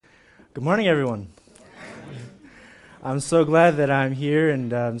Good morning, everyone. I'm so glad that I'm here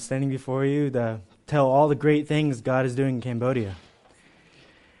and standing before you to tell all the great things God is doing in Cambodia.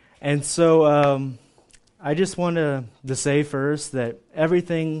 And so I just want to say first that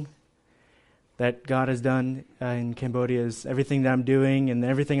everything that God has done in Cambodia is everything that I'm doing and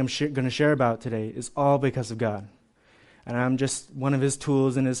everything I'm going to share about today is all because of God. And I'm just one of his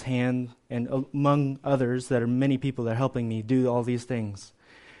tools in his hand, and among others, that are many people that are helping me do all these things.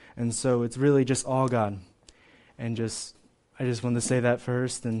 And so it's really just all God. And I just wanted to say that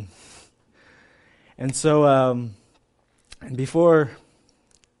first. And so before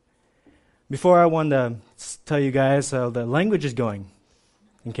I want to tell you guys how the language is going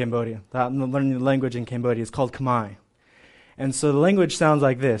in Cambodia. I'm learning the language in Cambodia. It's called Khmer. And so the language sounds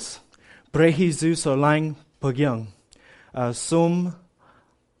like this. Prehizu Solang Pagyung. Sum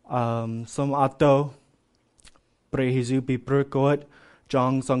Ato Prehizu Piprukot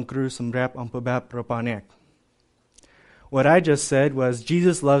Jong Songkru Samrap Ampabap Ropanek. What I just said was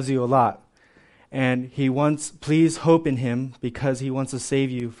Jesus loves you a lot, and he wants, please hope in him because he wants to save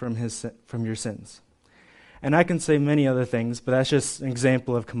you from your sins. And I can say many other things, but that's just an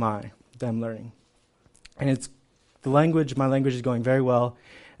example of Khmer that I'm learning. And my language is going very well,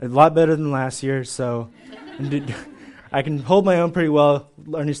 a lot better than last year, so I can hold my own pretty well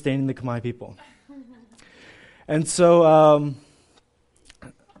understanding the Khmer people. And so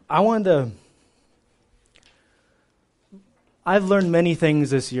I've learned many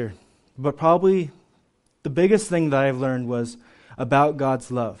things this year, but probably the biggest thing that I've learned was about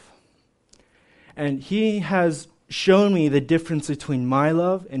God's love. And he has shown me the difference between my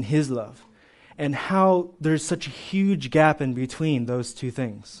love and his love, and how there's such a huge gap in between those two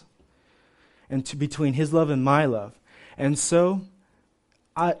things, and between his love and my love. And so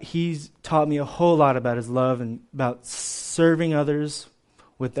he's taught me a whole lot about his love and about serving others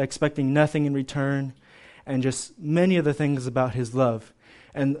with expecting nothing in return, and just many other things about his love.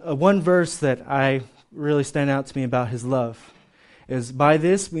 And one verse that I really stand out to me about his love is, by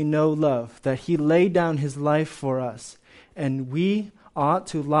this we know love, that he laid down his life for us, and we ought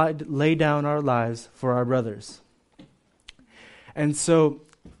to lay down our lives for our brothers. And so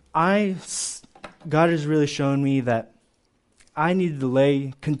God has really shown me that I need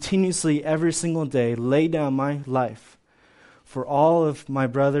to continuously every single day, lay down my life for all of my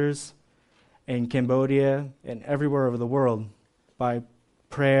brothers in Cambodia and everywhere over the world by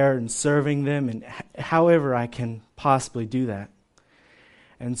prayer and serving them and however I can possibly do that.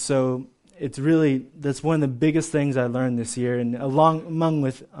 And so that's one of the biggest things I learned this year, and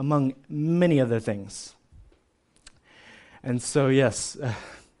among many other things. And so yes,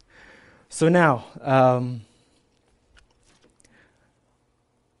 so now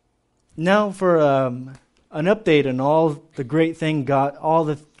for an update on all the great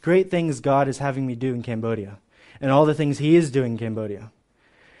things God is having me do in Cambodia, and all the things he is doing in Cambodia.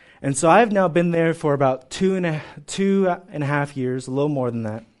 And so I've now been there for about two and a half years, a little more than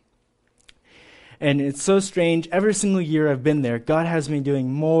that. And it's so strange. Every single year I've been there, God has me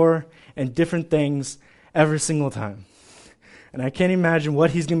doing more and different things every single time. And I can't imagine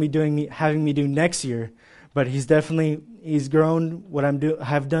what he's going to be having me do next year, but he's grown what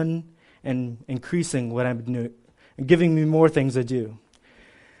have done and increasing what I'm doing and giving me more things to do.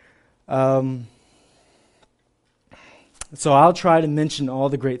 So I'll try to mention all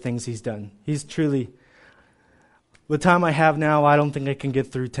the great things he's done. He's truly, the time I have now, I don't think I can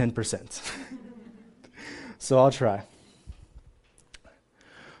get through 10%. So I'll try.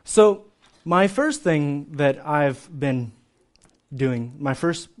 So my first thing that I've been doing, my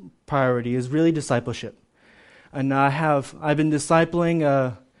first priority is really discipleship. And I've been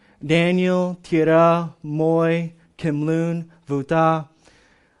discipling Daniel, Tira, Moy, Kim Loon, Vuta,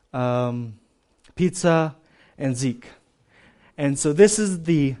 Pizza, and Zeke. And so this is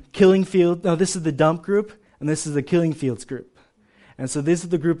the this is the dump group, and this is the Killing Fields group. And so this is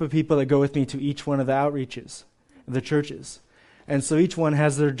the group of people that go with me to each one of the outreaches, the churches. And so each one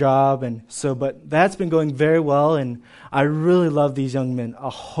has their job, but that's been going very well, and I really love these young men a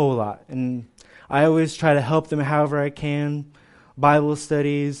whole lot. And I always try to help them however I can, Bible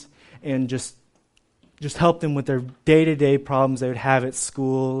studies, and just help them with their day-to-day problems they would have at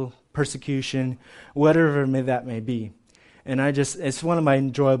school, persecution, whatever that may be. And it's one of my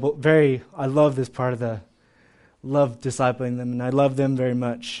I love this part of love discipling them, and I love them very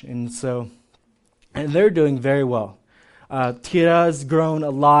much. And they're doing very well. Tira's grown a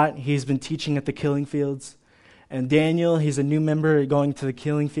lot. He's been teaching at the Killing Fields. And Daniel, he's a new member going to the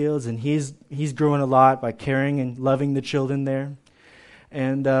Killing Fields, and he's grown a lot by caring and loving the children there.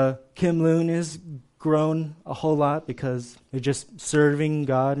 And Kim Loon has grown a whole lot because they're just serving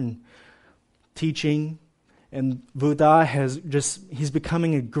God and teaching, and Vuda he's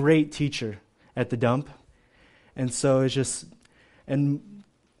becoming a great teacher at the dump. And so and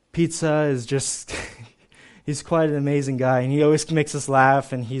Pizza is just, he's quite an amazing guy, and he always makes us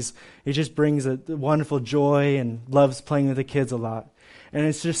laugh, and he just brings a wonderful joy and loves playing with the kids a lot. And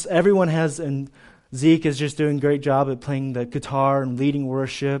it's just, everyone has, and Zeke is just doing a great job at playing the guitar and leading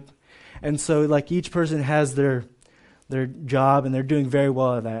worship. And so like each person has their job, and they're doing very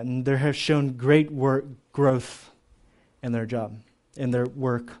well at that. And they have shown great growth in their job, in their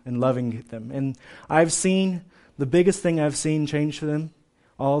work, and loving them. And the biggest thing I've seen change for them,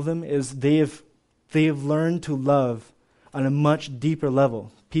 all of them, is they have learned to love on a much deeper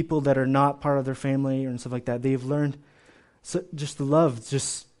level. People that are not part of their family and stuff like that, they've learned just to love,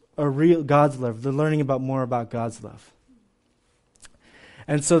 just a real God's love. They're learning more about God's love.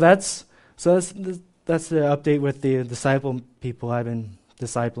 And so that's the update with the disciple people I've been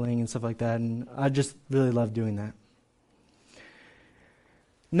discipling and stuff like that, and I just really love doing that.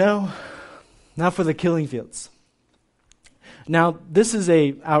 Now for the Killing Fields. Now, this is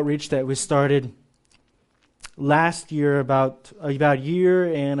a outreach that we started last year, about a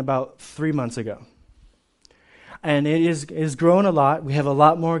year and about 3 months ago. And it is growing a lot. We have a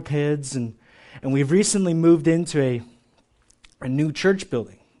lot more kids, and we've recently moved into a new church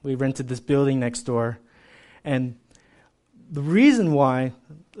building. We rented this building next door. And the reason why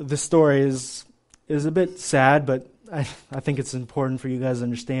this story is a bit sad, but I think it's important for you guys to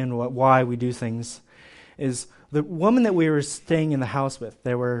understand why we do things, is the woman that we were staying in the house with,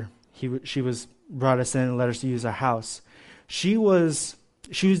 she brought us in and let us use our house. She was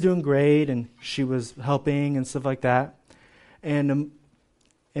doing great, and she was helping and stuff like that, and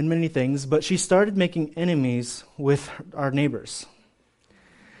many things, but she started making enemies with our neighbors.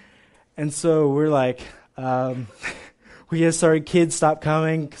 And so we're like, we just started, kids, stop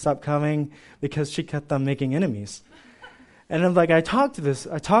coming, because she kept on making enemies. And I'm like, I talked to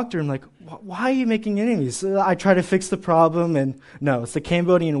her, I'm like, why are you making enemies? I try to fix the problem, and no, it's the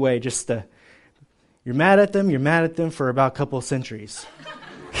Cambodian way, you're mad at them for about a couple of centuries.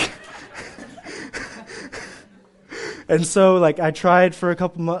 And so, like, I tried for a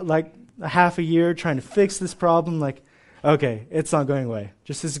couple months, like a half a year, trying to fix this problem. Like, okay, it's not going away.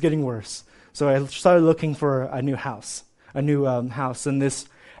 Just it's getting worse. So I started looking for a new house. And this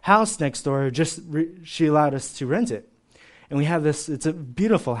house next door, she allowed us to rent it. And we have this. It's a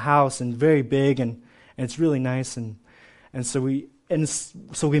beautiful house and very big, and it's really nice. And so we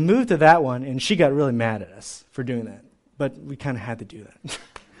moved to that one, and she got really mad at us for doing that. But we kind of had to do that.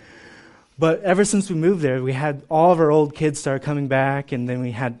 But ever since we moved there, we had all of our old kids start coming back, and then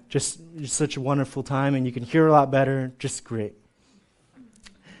we had just such a wonderful time, and you can hear a lot better, just great.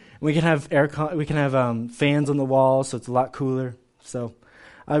 We can have fans on the wall, so it's a lot cooler. So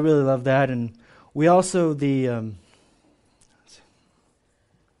I really love that, and we also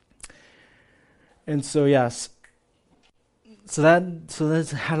So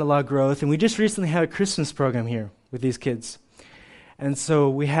that's had a lot of growth, and we just recently had a Christmas program here with these kids, and so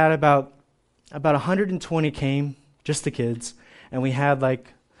we had about 120 came, just the kids, and we had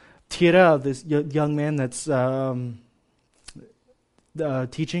like Tira, this young man that's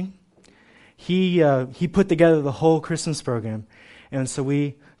teaching. He put together the whole Christmas program, and so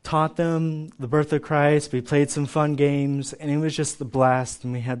we taught them the birth of Christ. We played some fun games, and it was just a blast.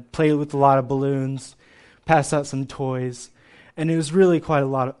 And we had played with a lot of balloons, passed out some toys, and it was really quite a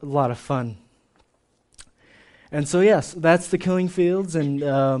lot of fun. And so, yes, that's the Killing Fields. And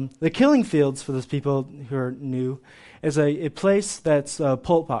the Killing Fields, for those people who are new, is a place that's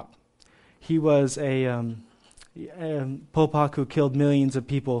Pol Pot. He was a Pol Pot who killed millions of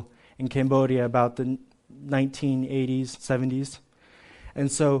people in Cambodia about the 1980s, 70s.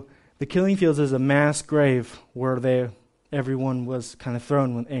 And so the Killing Fields is a mass grave where everyone was kind of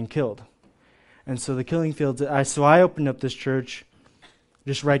thrown and killed. And so the Killing Fields, I opened up this church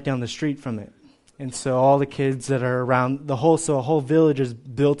just right down the street from it. And so all the kids that are around a whole village is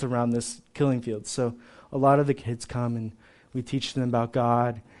built around this Killing Field. So a lot of the kids come, and we teach them about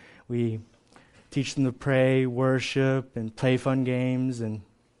God. We teach them to pray, worship, and play fun games, and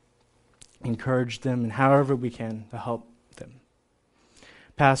encourage them, and however we can to help them.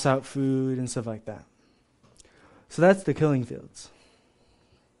 Pass out food and stuff like that. So that's the Killing Fields.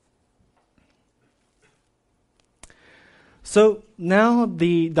 So now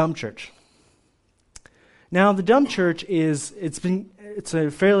the Dump Church. Now the Dump Church it's getting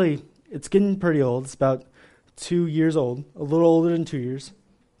pretty old. It's about 2 years old, a little older than 2 years,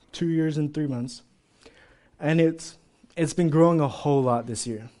 2 years and 3 months. And it's been growing a whole lot this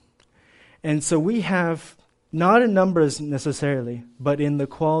year. And so we have not in numbers necessarily, but in the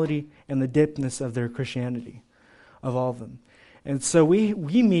quality and the depthness of their Christianity, of all of them. And so we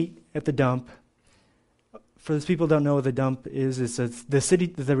meet at the dump. For those people who don't know what the dump is, it's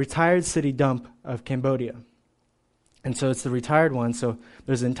the retired city dump of Cambodia. And so it's the retired one, so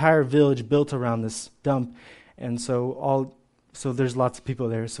there's an entire village built around this dump, and so there's lots of people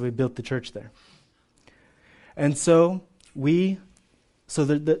there, so we built the church there. And so we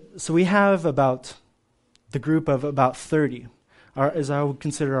have about the group of about 30, as I would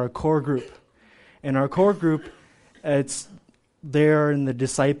consider our core group. And our core group, they're in the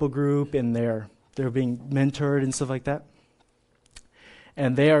disciple group, and they're being mentored and stuff like that.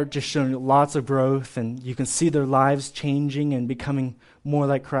 And they are just showing lots of growth, and you can see their lives changing and becoming more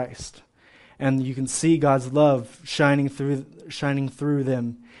like Christ. And you can see God's love shining through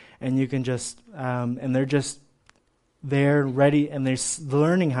them, and you can just and they're ready, and they're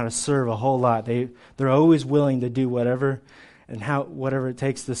learning how to serve a whole lot. They're always willing to do whatever it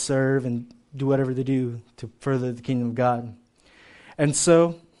takes to serve and do whatever they do to further the kingdom of God. And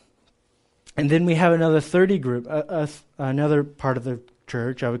then we have another 30 group, another part of the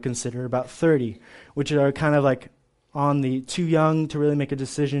church I would consider about 30, which are kind of like on the too young to really make a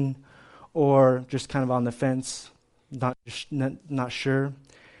decision, or just kind of on the fence, not sure.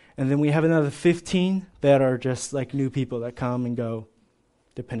 And then we have another 15 that are just like new people that come and go,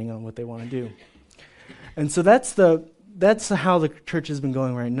 depending on what they want to do. And so that's how the church has been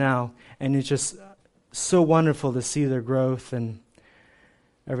going right now, and it's just so wonderful to see their growth and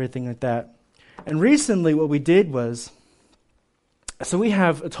everything like that. And recently what we did was, so we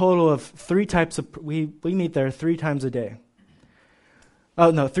have a total of 3 types of, we meet there 3 times a day. Oh,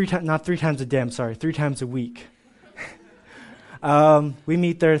 no, not 3 times a day, I'm sorry, 3 times a week. We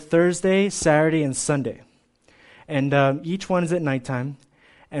meet there Thursday, Saturday, and Sunday. And each one is at nighttime.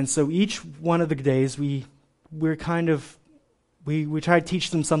 And so each one of the days we try to teach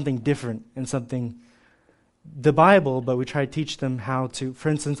them something different and something, the Bible, but we try to teach them how to, for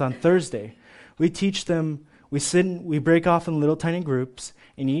instance, on Thursday, we teach them, we break off in little tiny groups,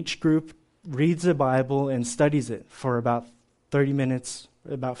 and each group reads the Bible and studies it for about 30 minutes,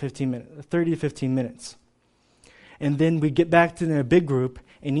 30 to 15 minutes. And then we get back to a big group,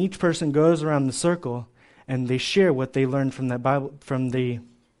 and each person goes around the circle, and they share what they learned from that Bible, from the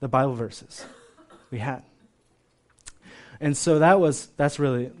Bible verses we had. And so that's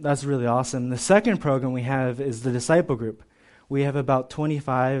really awesome. The second program we have is the disciple group. We have about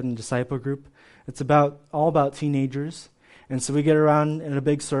 25 in the disciple group. It's all about teenagers. And so we get around in a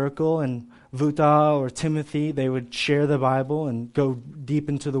big circle, and Vuta or Timothy, they would share the Bible and go deep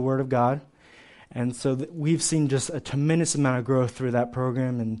into the Word of God. And so we've seen just a tremendous amount of growth through that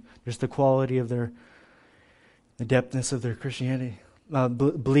program, and just the quality of the depthness of their Christianity,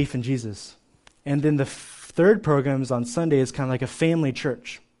 belief in Jesus. And then the third program is on Sunday is kind of like a family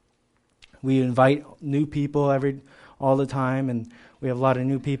church. We invite new people all the time, and we have a lot of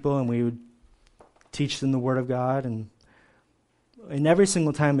new people, and we would teach them the Word of God. And every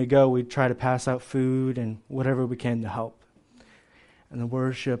single time we go, we try to pass out food and whatever we can to help, and the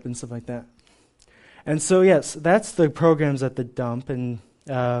worship and stuff like that. And so, yes, that's the programs at the dump. And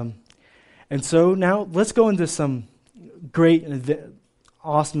so now let's go into some great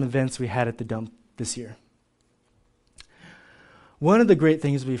awesome events we had at the dump this year. One of the great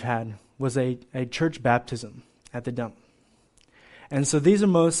things we've had was a church baptism at the dump. And so these are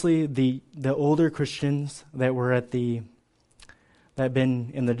mostly the older Christians that were that had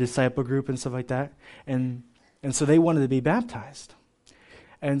been in the disciple group and stuff like that. And so they wanted to be baptized.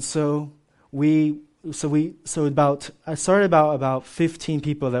 And so I started about 15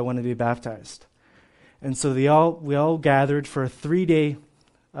 people that wanted to be baptized. And so we all gathered for a 3-day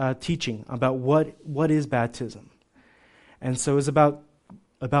teaching about what is baptism. And so it was about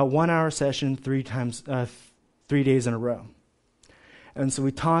 1 hour session 3 days in a row. And so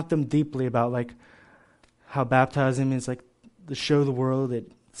we taught them deeply about like how baptizing is like to show the world that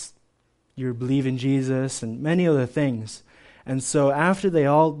you believe in Jesus and many other things. And so after they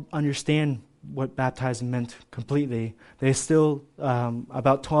all understand what baptizing meant completely, they still,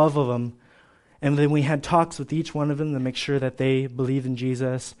 about 12 of them, and then we had talks with each one of them to make sure that they believed in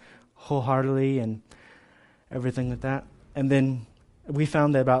Jesus wholeheartedly and everything like that. And then we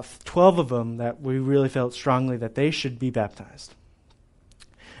found that about 12 of them that we really felt strongly that they should be baptized.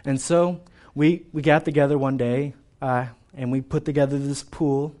 And so we got together one day, and we put together this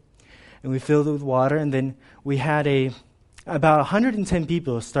pool, and we filled it with water, and then we had about 110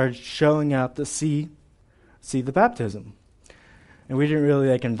 people started showing up to see the baptism. And we didn't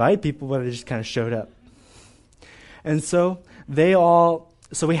really invite people, but they just kind of showed up. And so they all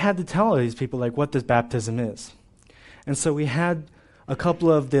so we had to tell these people like what this baptism is. And so we had a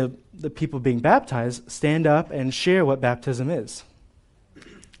couple of the people being baptized stand up and share what baptism is.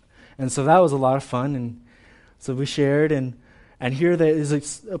 And so that was a lot of fun. And so we shared, and here there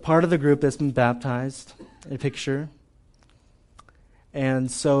is a part of the group that's been baptized, a picture.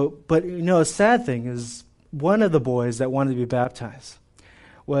 And so, but a sad thing is one of the boys that wanted to be baptized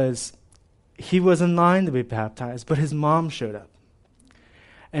he was in line to be baptized, but his mom showed up.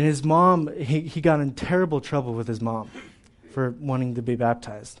 And his mom, he got in terrible trouble with his mom for wanting to be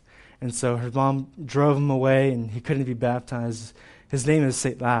baptized. And so her mom drove him away, and he couldn't be baptized. His name is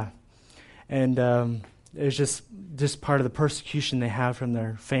Selah. And it was just part of the persecution they have from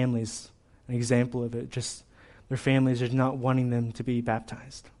their families, an example of it. Just their families are not wanting them to be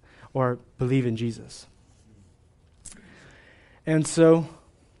baptized or believe in Jesus. And so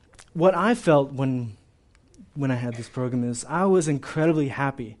what I felt when I had this program is I was incredibly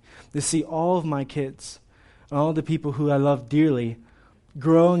happy to see all of my kids, all the people who I love dearly,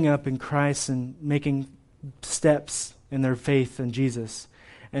 growing up in Christ and making steps in their faith in Jesus.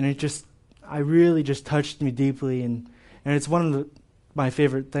 And I really just touched me deeply, and it's one of my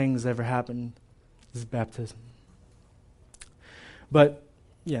favorite things that ever happened is baptism. But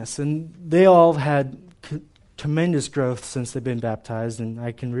yes, and they all had tremendous growth since they've been baptized, and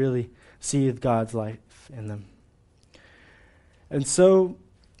I can really see God's life in them. And so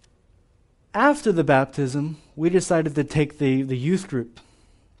after the baptism, we decided to take the youth group,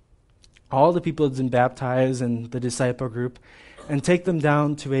 all the people that's been baptized and the disciple group, and take them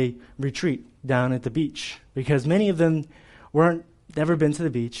down to a retreat down at the beach, because many of them never been to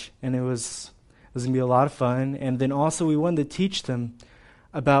the beach, and it was going to be a lot of fun. And then also we wanted to teach them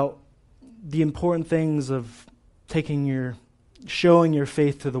about the important things of showing your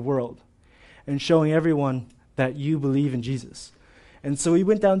faith to the world and showing everyone that you believe in Jesus. And so we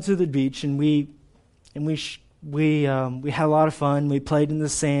went down to the beach, and we had a lot of fun. We played in the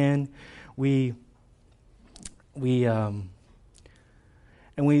sand. We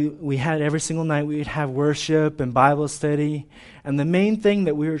had every single night we would have worship and Bible study. And the main thing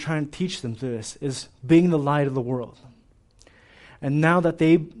that we were trying to teach them through this is being the light of the world. And now that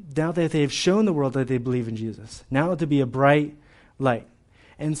they've shown the world that they believe in Jesus, now to be a bright light.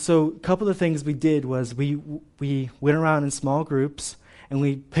 And so a couple of things we did was we went around in small groups, and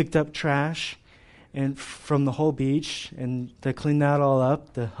we picked up trash and from the whole beach and to clean that all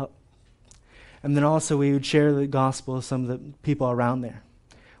up. And then also we would share the gospel with some of the people around there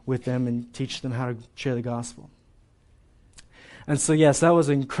with them and teach them how to share the gospel. And so yes, that was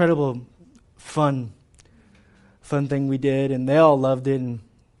an incredible fun thing we did, and they all loved it, and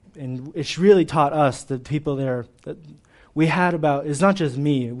it's really taught us, the people there, that we had it's not just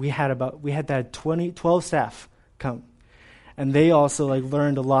me, we had 12 staff come, and they also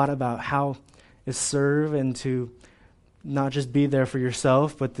learned a lot about how to serve and to not just be there for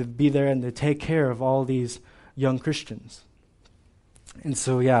yourself, but to be there and to take care of all these young Christians. And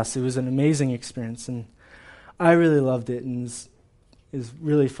so yes, it was an amazing experience, and I really loved it, and it was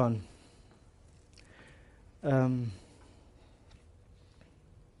really fun.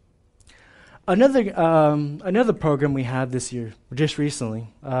 Another program we had this year, just recently,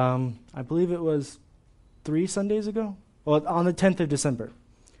 I believe it was 3 Sundays ago, well, on the 10th of December.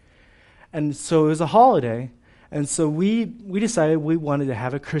 And so it was a holiday, and so we decided we wanted to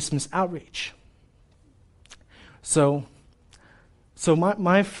have a Christmas outreach. So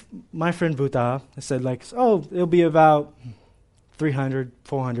my friend Buta said it'll be about 300,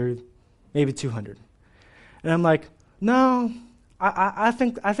 400, maybe 200. And I'm like, no, I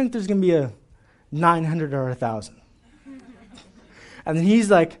think there's going to be a 900 or 1,000. And then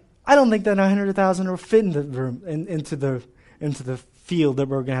he's like, I don't think that 900,000 will fit in the room, into the field that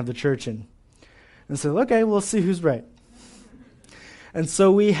we're going to have the church in. And so, okay, we'll see who's right. And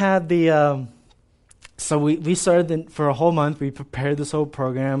so we had we started for a whole month. We prepared this whole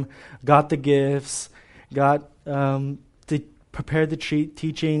program, got the gifts, prepared the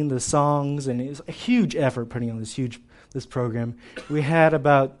teaching, the songs, and it was a huge effort putting on this program. We had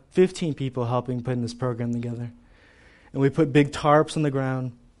about 15 people helping putting this program together, and we put big tarps on the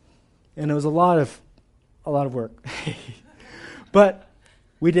ground, and it was a lot of work. But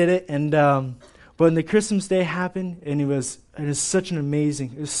we did it, and but when the Christmas day happened, and it was so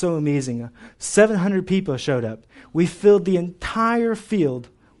amazing. 700 people showed up. We filled the entire field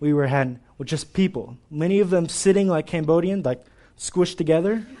we had with just people. Many of them sitting like Cambodian, squished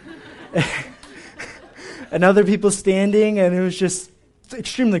together. And other people standing, and it was just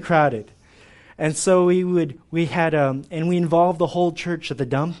extremely crowded. And so we involved the whole church at the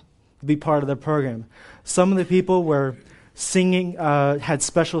dump to be part of the program. Some of the people were singing, had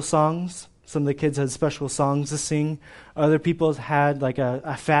special songs. Some of the kids had special songs to sing. Other people had like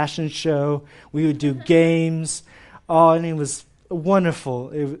a fashion show. We would do games. Oh, and it was wonderful.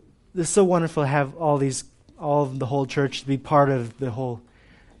 It was so wonderful to have all of the whole church to be part of the whole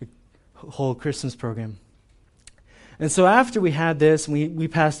Christmas program. And so after we had this, we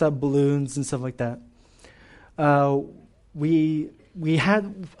passed out balloons and stuff like that. We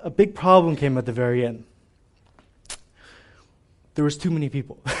had a big problem came at the very end. There was too many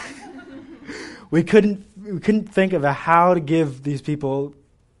people. We couldn't think of how to give these people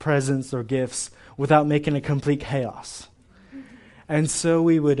presents or gifts without making a complete chaos. And so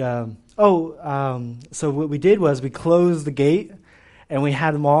we would, so what we did was we closed the gate and we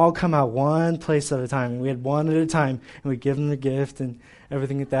had them all come out one place at a time. And we had one at a time and we'd give them the gift and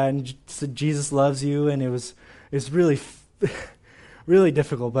everything like that. And said, Jesus loves you. And it's really, really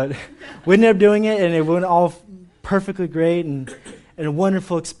difficult. But we ended up doing it and it went all perfectly great and a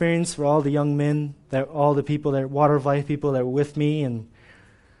wonderful experience for all the young men, all the people that Water of Life people that were with me, and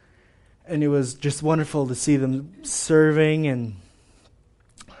it was just wonderful to see them serving,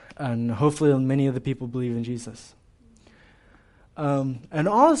 and hopefully many of the people believe in Jesus. And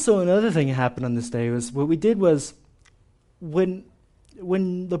also another thing that happened on this day was what we did was when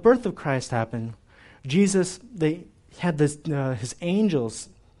the birth of Christ happened, Jesus, they had his angels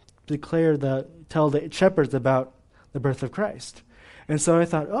tell the shepherds about the birth of Christ. And so I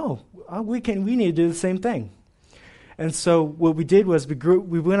thought, we need to do the same thing. And so what we did was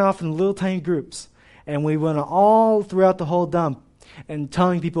we went off in little tiny groups, and we went all throughout the whole dump and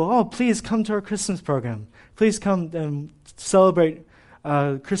telling people, please come to our Christmas program. Please come and celebrate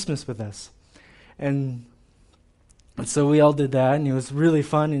Christmas with us. And so we all did that, and it was really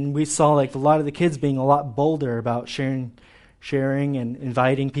fun. And we saw like a lot of the kids being a lot bolder about sharing and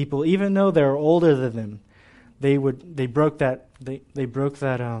inviting people, even though they're older than them. They broke that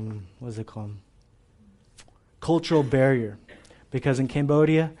what's it called? Cultural barrier, because in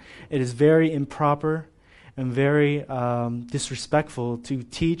Cambodia it is very improper and very disrespectful to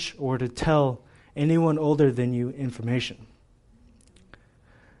teach or to tell anyone older than you information.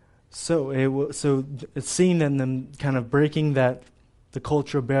 So it's seeing them kind of breaking the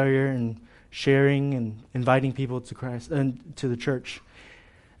cultural barrier and sharing and inviting people to Christ and to the church,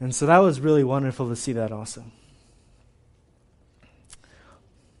 and so that was really wonderful to see that also.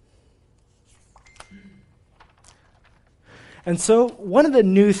 And so one of the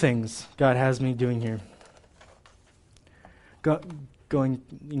new things God has me doing here, going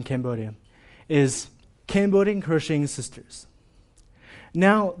in Cambodia, is Cambodian Crocheting Sisters.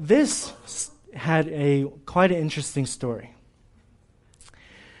 Now, this had quite an interesting story.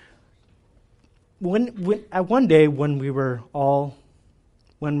 One day when we were all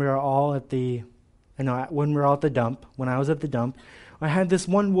at the dump, when I was at the dump, I had this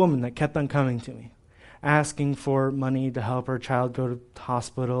one woman that kept on coming to me, asking for money to help her child go to the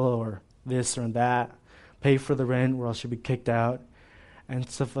hospital or this or that, pay for the rent or else she'd be kicked out and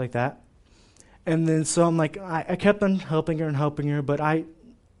stuff like that. And then so I'm like, I kept on helping her, but it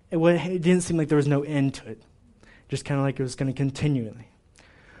didn't seem like there was no end to it. Just kind of like it was going to continually.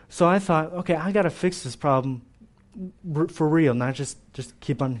 So I thought, okay, I got to fix this problem for real, not just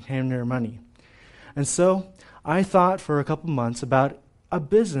keep on handing her money. And so I thought for a couple months about a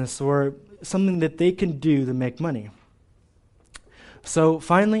business or something that they can do to make money. So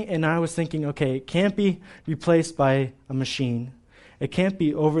finally, and I was thinking, okay, it can't be replaced by a machine. It can't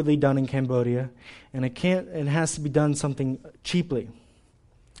be overly done in Cambodia, and it has to be done something cheaply.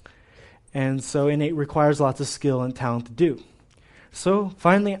 And it requires lots of skill and talent to do. So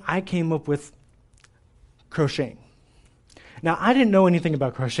finally, I came up with crocheting. Now, I didn't know anything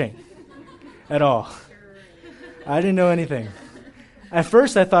about crocheting at all. I didn't know anything. At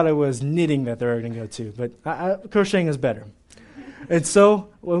first, I thought it was knitting that they were going to go to, but crocheting is better. And so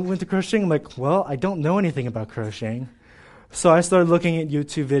when we went to crocheting, I'm like, well, I don't know anything about crocheting. So I started looking at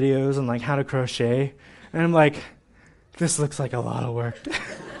YouTube videos on like how to crochet, and I'm like, this looks like a lot of work.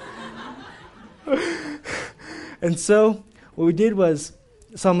 And so what we did was,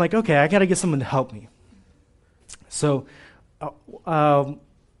 I'm like, okay, I got to get someone to help me. So Da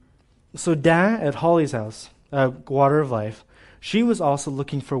at Holly's house, Water of Life, she was also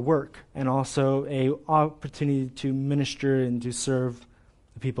looking for work and also an opportunity to minister and to serve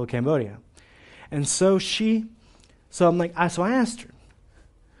the people of Cambodia. And so I'm like, so I asked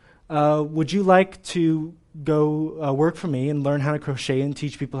her, would you like to go work for me and learn how to crochet and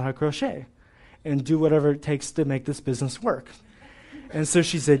teach people how to crochet and do whatever it takes to make this business work? And so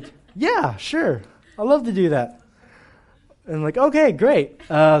she said, yeah, sure. I'd love to do that. And I'm like, okay, great.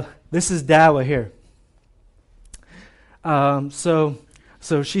 This is Dawa here. So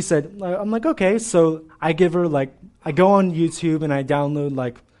she said, I'm like, okay. So I give her I go on YouTube and I download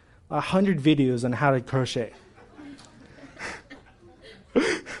 100 videos on how to crochet.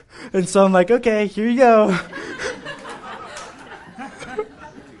 And so I'm like, okay, here you go.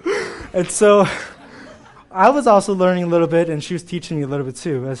 And so I was also learning a little bit, and she was teaching me a little bit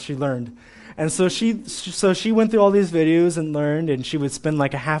too as she learned. And so she went through all these videos and learned, and she would spend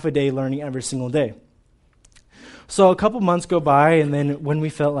a half a day learning every single day. So a couple months go by, and then when we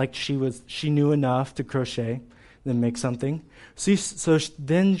felt like she knew enough to crochet, then make something.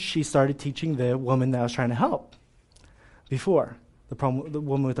 Then she started teaching the woman that I was trying to help before, the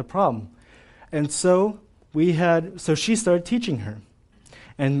woman with the problem. And so she started teaching her.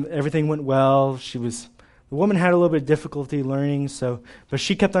 And everything went well. The woman had a little bit of difficulty learning, but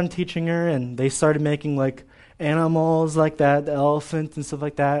she kept on teaching her, and they started making animals like that, the elephant and stuff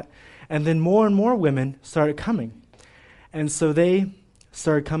like that. And then more and more women started coming. And so they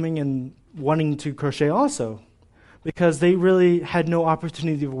started coming and wanting to crochet also, because they really had no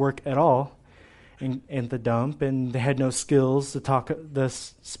opportunity to work at all in the dump, and they had no skills to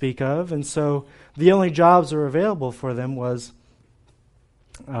speak of. And so the only jobs that were available for them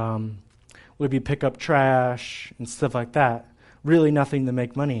would be pick up trash and stuff like that. Really nothing to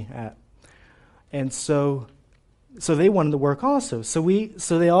make money at. And so they wanted to work also. So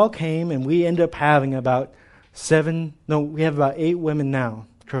they all came, and we ended up having we have about 8 women now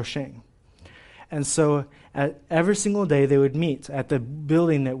crocheting. And so every single day they would meet at the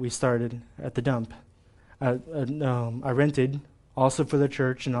building that we started at the dump. I rented also for the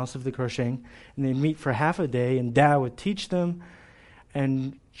church and also for the crocheting. And they'd meet for half a day, and Dad would teach them,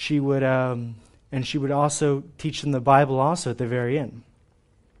 and she would also teach them the Bible also at the very end.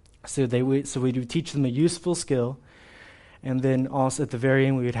 So we would teach them a useful skill, and then also at the very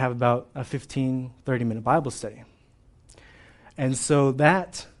end we would have about a 15-30-minute Bible study. And so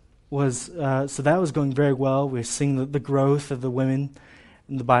that was going very well. We were seeing the growth of the women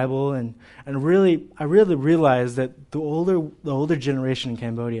in the Bible, and I really realized that the older generation in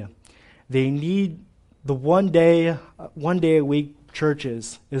Cambodia, they need the one day a week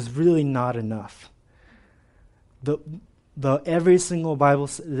churches is really not enough. The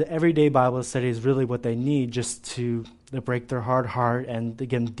everyday Bible study is really what they need, just to break their hard heart and to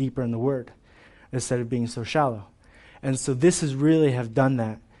get them deeper in the Word, instead of being so shallow. And so this is really have done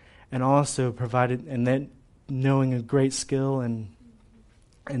that, and also provided, and then knowing a great skill, and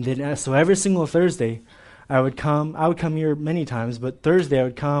then so every single Thursday, I would come here many times, but Thursday I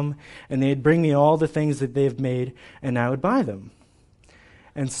would come, and they'd bring me all the things that they've made, and I would buy them.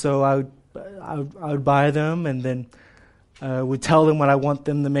 And so I would buy them, and then would tell them what I want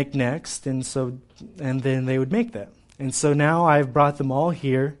them to make next, and then they would make that. And so now I've brought them all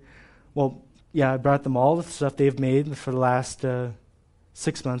here. Well, yeah, I brought them all the stuff they've made for the last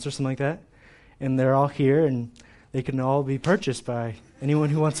 6 months or something like that, and they're all here, and they can all be purchased by anyone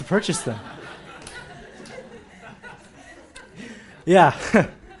who wants to purchase them. Yeah.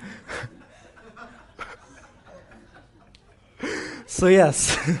 So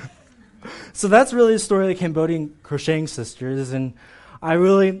yes. So that's really the story of the Cambodian Crocheting Sisters, and I have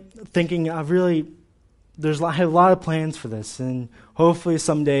a lot of plans for this, and hopefully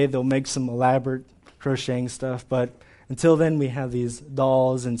someday they'll make some elaborate crocheting stuff, but until then we have these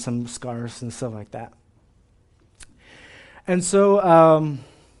dolls and some scarves and stuff like that. And so,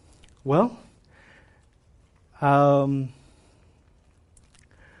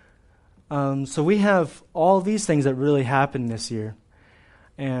 so we have all these things that really happened this year.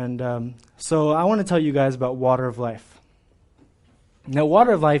 And so I want to tell you guys about Water of Life. Now,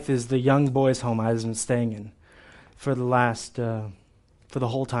 Water of Life is the young boys' home I've been staying in for the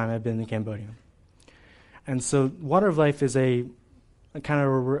whole time I've been in Cambodia. And so Water of Life is a kind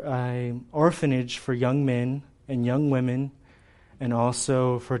of a orphanage for young men and young women, and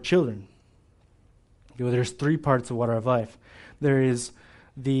also for children. There's 3 parts of Water of Life. There's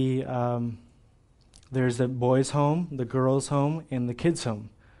the boys' home, the girls' home, and the kids' home.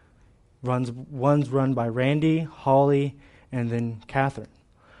 One's run by Randy, Holly, and then Catherine.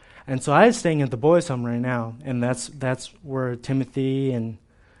 And so I'm staying at the boys' home right now, and that's where Timothy and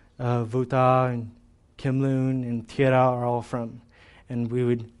Vuta and Kim Loon and Tira are all from. And we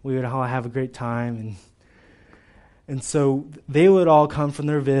would all have a great time, and so they would all come from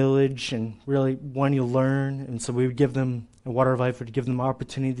their village and really wanting to learn. And so we would give them, Water of Life would give them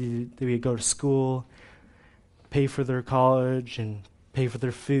opportunity to go to school, pay for their college, and pay for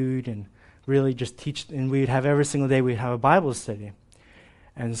their food, and really just teach. And we'd have every single day we'd have a Bible study.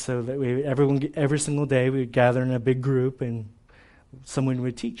 And so that every single day we would gather in a big group, and someone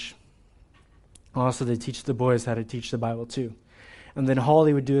would teach. Also, they teach the boys how to teach the Bible too. And then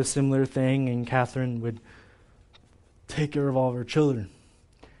Holly would do a similar thing, and Catherine would take care of all of her children.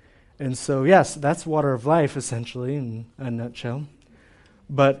 And so, yes, that's Water of Life, essentially, in a nutshell.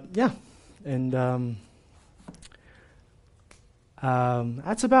 But, yeah, and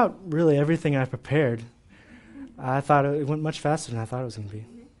that's about really everything I prepared. I thought it went much faster than I thought it was going to be.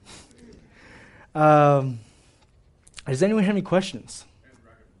 Does anyone have any questions?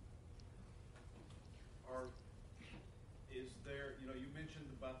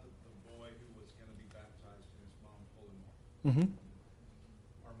 Mm-hmm.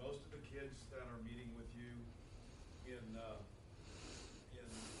 Are most of the kids that are meeting with you in a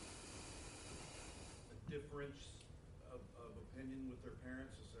difference of opinion with their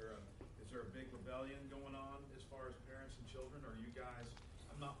parents? Is there a big rebellion going on as far as parents and children? Are you guys?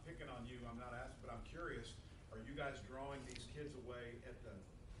 I'm not picking on you. I'm not asking, but I'm curious. Are you guys drawing these kids away at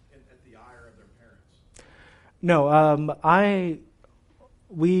the ire of their parents? No,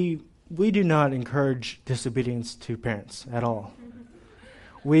 we do not encourage disobedience to parents at all.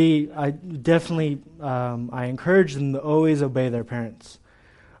 I definitely I encourage them to always obey their parents,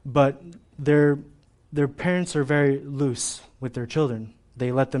 but their parents are very loose with their children.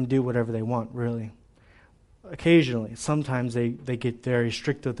 They let them do whatever they want, really. Occasionally, sometimes they get very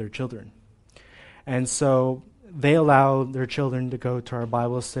strict with their children, and so they allow their children to go to our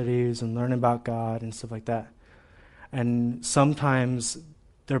Bible studies and learn about God and stuff like that. And sometimes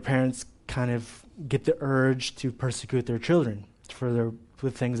their parents kind of get the urge to persecute their children for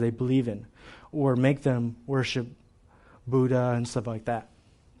things they believe in, or make them worship Buddha and stuff like that.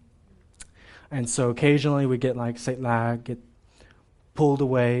 And so occasionally we get get pulled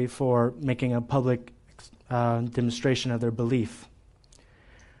away for making a public demonstration of their belief.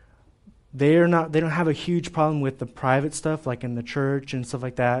 They don't have a huge problem with the private stuff, like in the church and stuff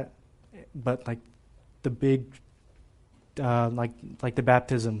like that, but like the big like the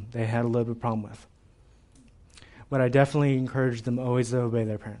baptism, they had a little bit of problem with. But I definitely encourage them always to obey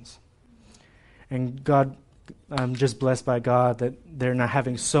their parents. And God, I'm just blessed by God that they're not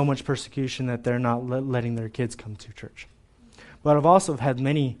having so much persecution that they're not letting their kids come to church. But I've also had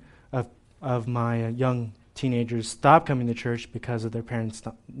many of my young teenagers stop coming to church because of their parents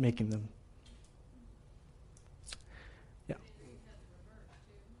not making them. Yeah.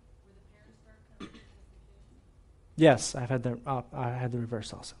 Yes, I had the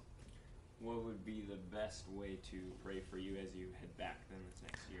reverse also. What would be the best way to pray for you as you head back then this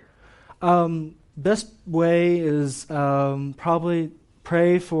next year? Best way is probably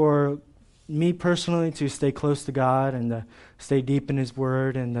pray for me personally to stay close to God and to stay deep in His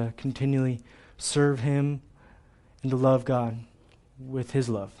Word and to continually serve Him and to love God with His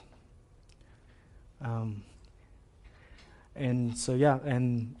love. And so, yeah,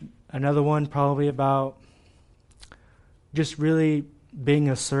 and another one probably about just really being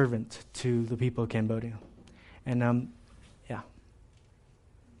a servant to the people of Cambodia. And, yeah.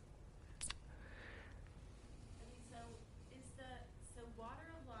 So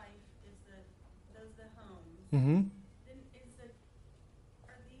Water of Life is the homes. Mm-hmm. Then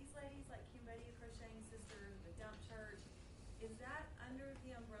are these ladies like Cambodia Crocheting Sisters, the Dump Church, is that under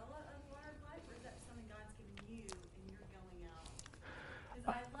the umbrella of Water of Life, or is that something God's given you and you're going out?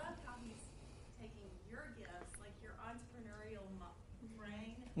 Because I love how He's taking your gifts, like your entrepreneurial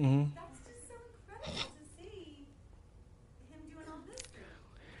brain. Mm-hmm. That's just so incredible to see Him doing all this for you.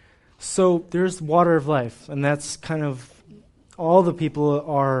 So there's Water of Life, and that's kind of all the people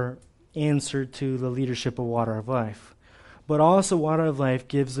are answered to the leadership of Water of Life. But also Water of Life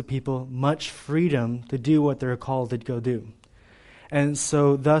gives the people much freedom to do what they're called to go do. And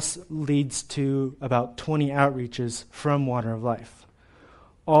so thus leads to about 20 outreaches from Water of Life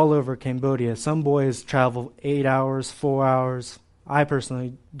all over Cambodia. Some boys travel 8 hours, 4 hours. I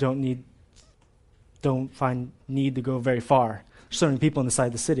personally don't find need to go very far. There's so many people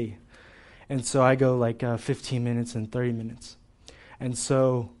inside the city. And so I go like 15 minutes and 30 minutes. And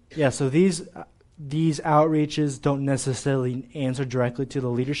so, yeah, so these outreaches don't necessarily answer directly to the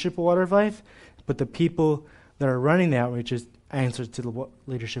leadership of Water of Life, but the people that are running the outreaches answer to the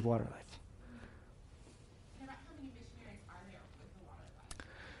leadership of Water of Life. And about how many missionaries are there with the Water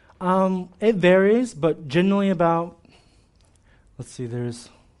of Life? It varies, but generally about, let's see, there's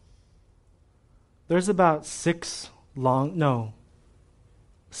about 7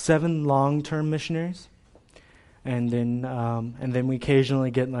 long-term missionaries. And then we occasionally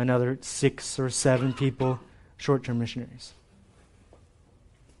get another 6 or 7 people, short-term missionaries.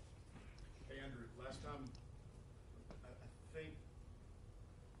 Hey, Andrew, last time, I think,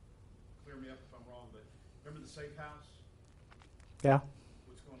 clear me up if I'm wrong, but remember the safe house? Yeah.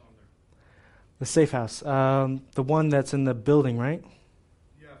 What's going on there? The safe house. The one that's in the building, right?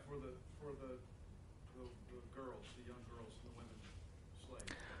 Yeah, for the girls, the young girls, the women slaves,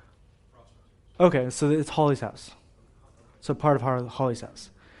 prostitutes. Okay, so it's Holly's house. So part of Holly's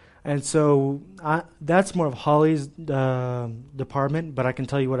house. And so that's more of Holly's department, but I can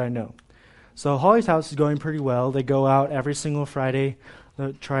tell you what I know. So Holly's house is going pretty well. They go out every single Friday,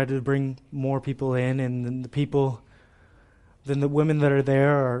 try to bring more people in, and then the women that are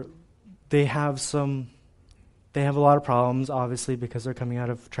there they have a lot of problems, obviously, because they're coming out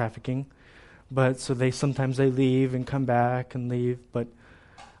of trafficking. But so sometimes they leave and come back and leave. But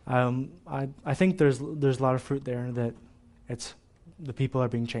I think there's a lot of fruit there that the people are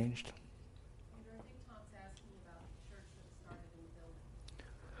being changed. Andrew, I think Tom's asking about the church that started in the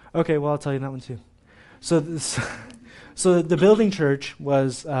building. Okay, well, I'll tell you that one too. So the building church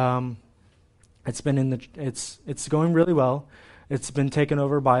was it's going really well. It's been taken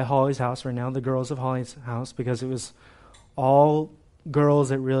over by Holly's house right now, the girls of Holly's house, because it was all girls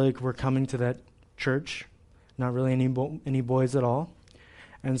that really were coming to that church, not really any boys at all.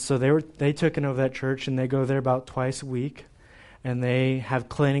 And so they took over that church, and they go there about twice a week, and they have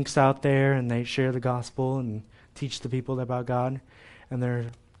clinics out there, and they share the gospel and teach the people about God, and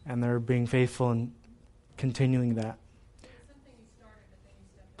they're being faithful and continuing that. It's something you started, but then you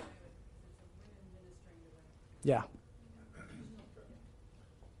stepped away with because it's a women ministering to women. Yeah.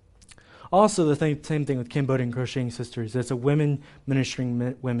 Also, the same thing with Cambodian Crocheting Sisters. It's a women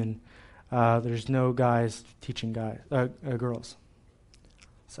ministering women. There's no guys teaching girls.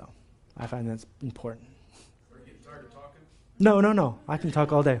 So I find that's important. Are you getting tired of talking? No. I can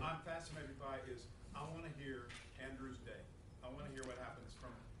talk all day. I'm fascinated by is I want to hear Andrew's day. I want to hear what happens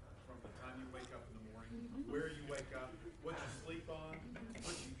from the time you wake up in the morning, where you wake up, what you sleep on,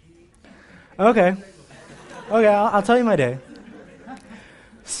 what you eat. Okay, I'll tell you my day.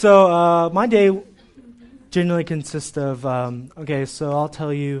 So my day generally consists of so I'll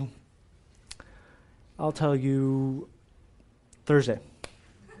tell you Thursday.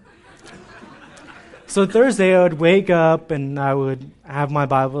 So Thursday I would wake up and I would have my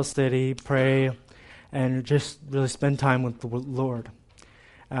Bible study, pray, and just really spend time with the Lord.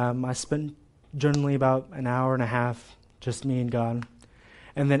 I spent generally about an hour and a half, just me and God.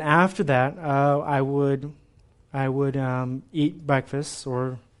 And then after that, I would eat breakfast,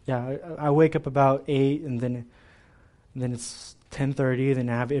 I wake up about 8, and then it's 10:30. Then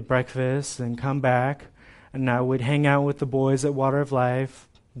I have breakfast, and come back, and I would hang out with the boys at Water of Life,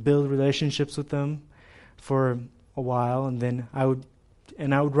 build relationships with them for a while, and then I would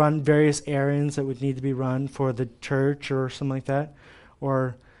run various errands that would need to be run for the church or something like that,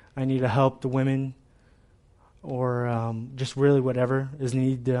 or I need to help the women, or just really whatever is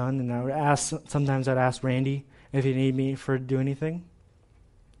needed done. And I would sometimes I'd ask Randy if he needed me to do anything.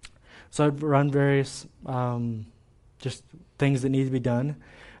 So I'd run various just things that need to be done.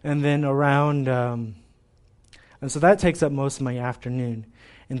 And then and so that takes up most of my afternoon.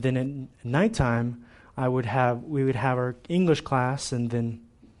 And then at nighttime, we would have our English class, and then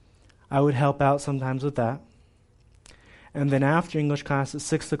I would help out sometimes with that. And then after English class at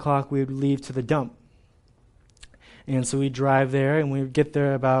 6 o'clock, we would leave to the dump. And so we'd drive there, and we would get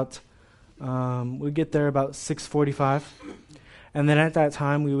there about 6:45. And then at that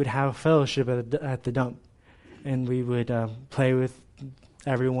time, we would have a fellowship at the dump. And we would play with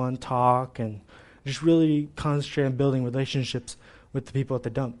everyone, talk, and just really concentrate on building relationships with the people at the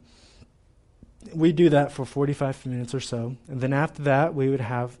dump. We do that for 45 minutes or so. And then after that, we would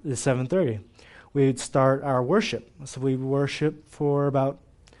have the 7:30. We would start our worship. So we would worship for about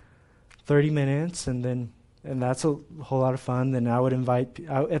 30 minutes, and that's a whole lot of fun. Then I would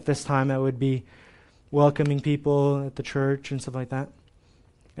at this time, I would be welcoming people at the church and stuff like that.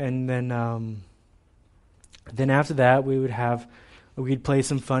 And then after that, we'd play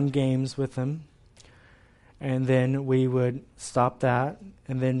some fun games with them. And then we would stop that,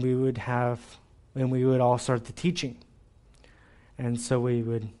 and then we would all start the teaching. And so we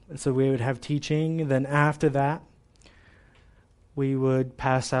would have teaching. Then after that, we would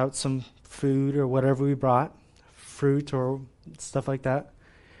pass out some food or whatever we brought, fruit or stuff like that.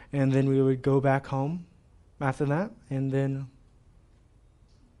 And then we would go back home after that, and then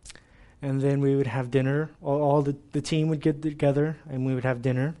we would have dinner. All the team would get together, and we would have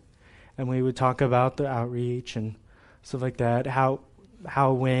dinner, and we would talk about the outreach and stuff like that, how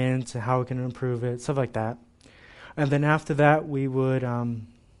it went, and how we can improve it, stuff like that. And then after that, we would then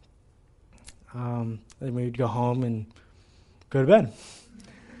we would go home and go to bed.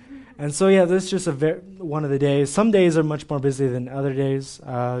 And so, this is just one of the days. Some days are much more busy than other days.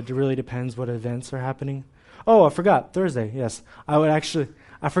 It really depends what events are happening. Oh, I forgot, Thursday, yes.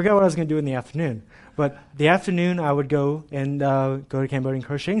 I I forgot what I was going to do in the afternoon. But the afternoon, I would go and go to Cambodian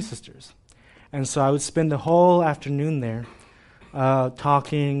Crocheting Sisters. And so I would spend the whole afternoon there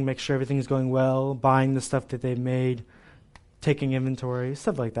talking, make sure everything's going well, buying the stuff that they've made, taking inventory,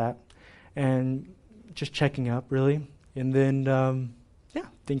 stuff like that, and just checking up, really. And then,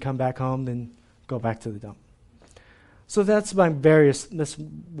 then come back home, then go back to the dump. So that's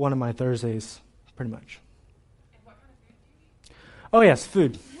one of my Thursdays, pretty much. And what kind of food do you eat? Oh, yes,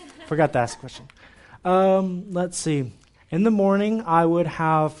 food. Forgot to ask a question. Let's see. In the morning, I would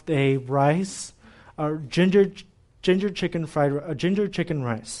have a rice, or ginger chicken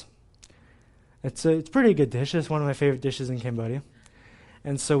rice. It's a pretty good dish. It's one of my favorite dishes in Cambodia.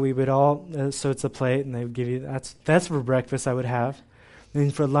 And so we would so it's a plate, and they would give you, that's for breakfast I would have.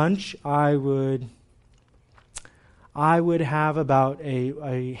 Then for lunch, I would have about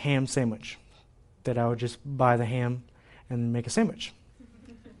a ham sandwich that I would just buy the ham and make a sandwich.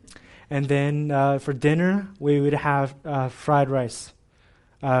 And then for dinner, we would have fried rice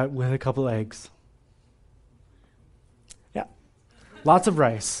with a couple eggs. Yeah, lots of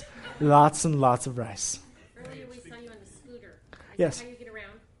rice. Lots and lots of rice. Earlier we saw you on the scooter. Yes. How do you get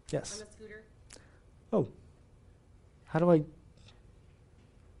around Yes. on a scooter? Oh. How do I... How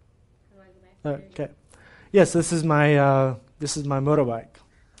do I go back? Okay. Yes, this is my motorbike.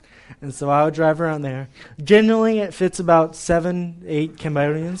 And so I would drive around there. Generally, it fits about 7-8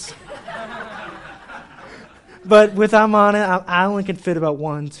 Cambodians. But with I'm on it, I only can fit about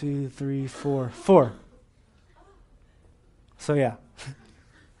 1, 2, 3, 4. So yeah.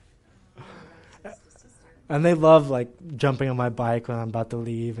 And they love like jumping on my bike when I'm about to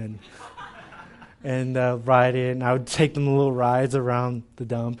leave and ride it. And I would take them little rides around the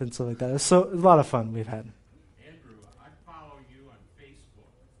dump and stuff like that. So a lot of fun we've had. Andrew, I follow you on Facebook,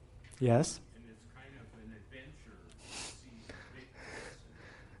 Yes. and it's kind of an adventure to see the big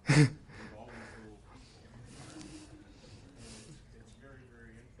person with all these little people. And it's very,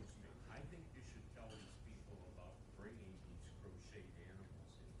 very interesting. I think you should tell these people about bringing these crocheted animals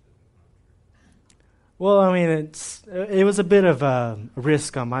into the country. Well, I mean, it was a bit of a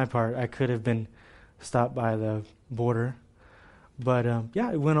risk on my part. I could have been stopped by the border, but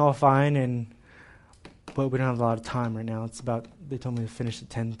it went all fine. But we don't have a lot of time right now. They told me to finish at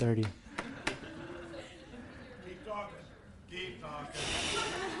 10:30. Keep talking. Keep talking.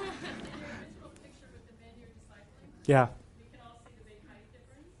 Picture with the men you're discipling. Yeah, We can all see the big height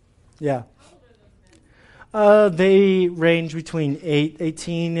difference. yeah. How old are those men? They range between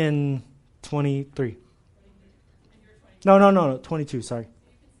 18 and 23. And you're 20. No, 22. Sorry. You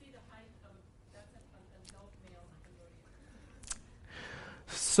can see the height of that's an adult male in Cambodia.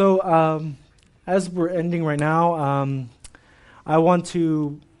 So, as we're ending right now, I want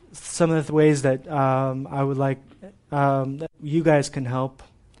to some of the ways that I would like that you guys can help.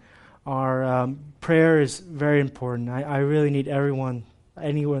 Our prayer is very important. I really need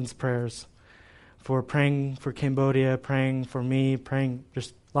anyone's prayers for praying for Cambodia, praying for me, praying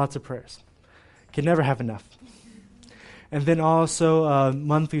just lots of prayers. Can never have enough. And then also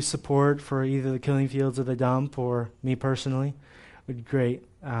monthly support for either the Killing Fields or the dump or me personally would be great.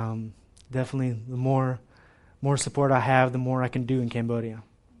 Definitely, the more support I have, the more I can do in Cambodia.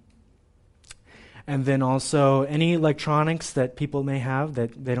 And then also any electronics that people may have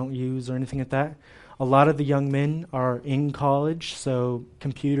that they don't use or anything like that. A lot of the young men are in college, so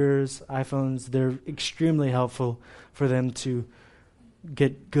computers, iPhones, they're extremely helpful for them to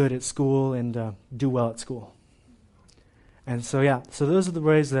get good at school and do well at school. And so those are the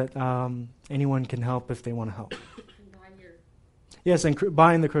ways that anyone can help if they want to help. Yes, and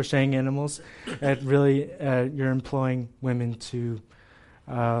buying the crocheting animals, it really you're employing women to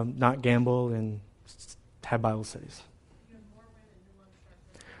not gamble and have Bible studies. You have more women who want to start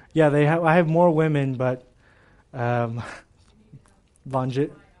their Yeah, I have more women, but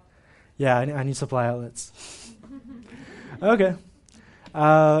yeah, I need supply outlets. Okay.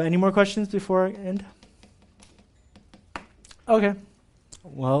 Any more questions before I end? Okay.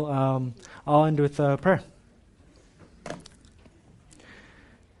 Well, I'll end with prayer.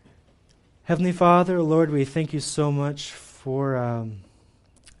 Heavenly Father, Lord, we thank you so much for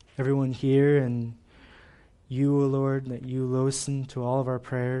everyone here and you, O Lord, that you listen to all of our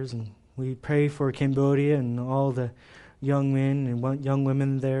prayers. And we pray for Cambodia and all the young men and young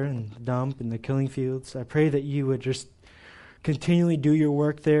women there and the dump and the Killing Fields. I pray that you would just continually do your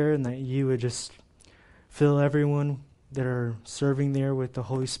work there and that you would just fill everyone that are serving there with the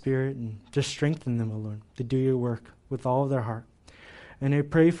Holy Spirit and just strengthen them, O Lord, to do your work with all of their heart. And I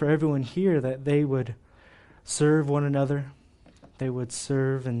pray for everyone here that they would serve one another, they would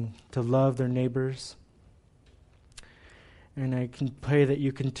serve and to love their neighbors. And I can pray that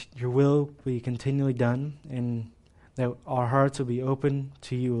your will be continually done, and that our hearts will be open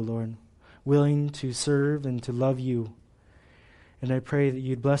to you, O Lord, willing to serve and to love you. And I pray that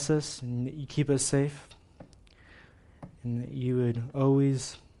you'd bless us and that you keep us safe, and that you would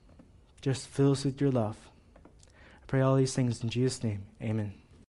always just fill us with your love. I pray all these things in Jesus' name. Amen.